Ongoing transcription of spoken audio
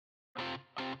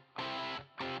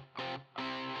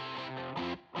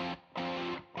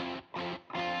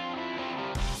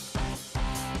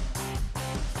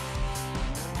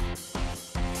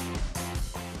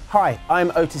Hi,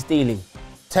 I'm Otis Dealey,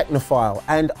 technophile,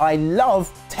 and I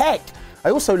love tech. I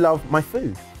also love my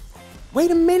food. Wait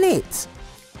a minute!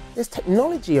 There's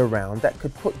technology around that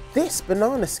could put this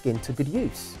banana skin to good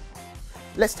use.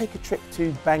 Let's take a trip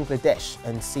to Bangladesh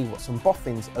and see what some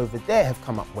boffins over there have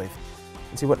come up with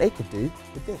and see what they could do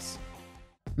with this.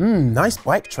 Nice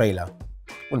bike trailer.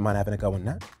 Wouldn't mind having a go on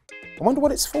that. I wonder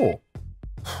what it's for.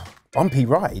 Bumpy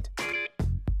ride.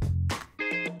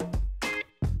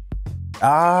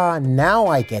 Ah, now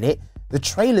I get it. The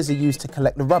trailers are used to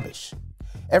collect the rubbish.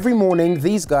 Every morning,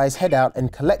 these guys head out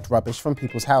and collect rubbish from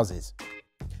people's houses.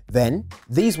 Then,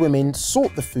 these women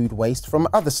sort the food waste from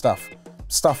other stuff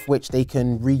which they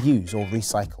can reuse or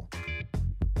recycle.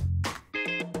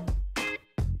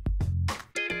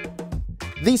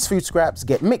 These food scraps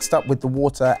get mixed up with the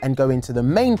water and go into the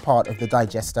main part of the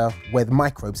digester where the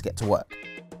microbes get to work.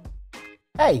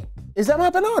 Hey, is that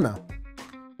my banana?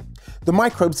 The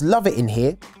microbes love it in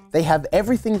here. They have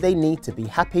everything they need to be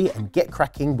happy and get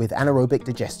cracking with anaerobic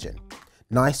digestion.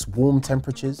 Nice warm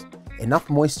temperatures, enough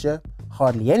moisture,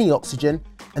 hardly any oxygen,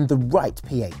 and the right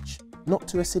pH. Not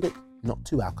too acidic, not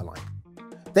too alkaline.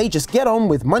 They just get on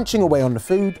with munching away on the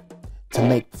food to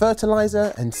make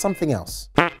fertilizer and something else.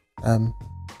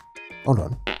 Hold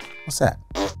on, what's that?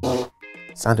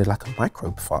 Sounded like a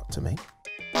microbe fart to me.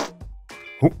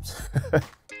 Oops,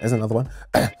 there's another one.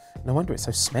 No wonder it's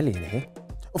so smelly in here.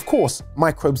 Of course,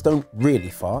 microbes don't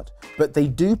really fart, but they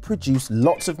do produce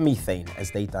lots of methane as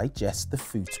they digest the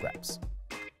food scraps.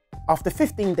 After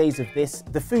 15 days of this,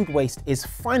 the food waste is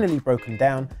finally broken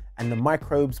down and the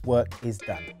microbes' work is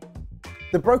done.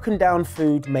 The broken down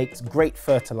food makes great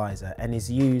fertilizer and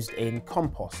is used in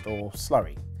compost or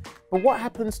slurry. But what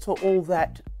happens to all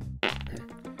that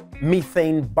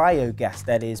methane biogas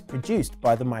that is produced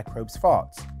by the microbes'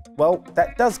 farts? Well,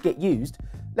 that does get used.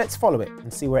 Let's follow it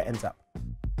and see where it ends up.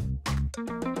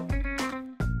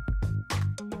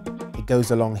 It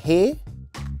goes along here,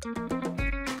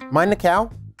 mind the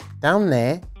cow, down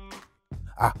there,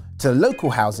 to local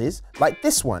houses like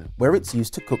this one where it's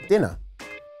used to cook dinner.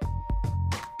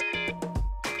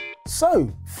 So,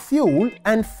 fuel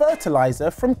and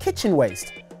fertilizer from kitchen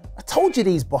waste. I told you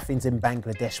these boffins in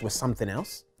Bangladesh were something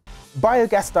else.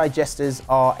 Biogas digesters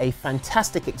are a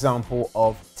fantastic example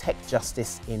of tech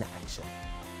justice in action.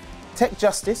 Tech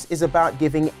justice is about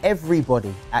giving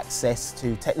everybody access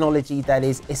to technology that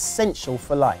is essential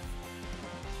for life.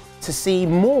 To see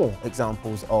more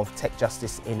examples of tech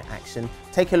justice in action,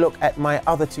 take a look at my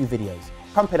other two videos,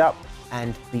 Pump It Up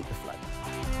and Beat the Flood.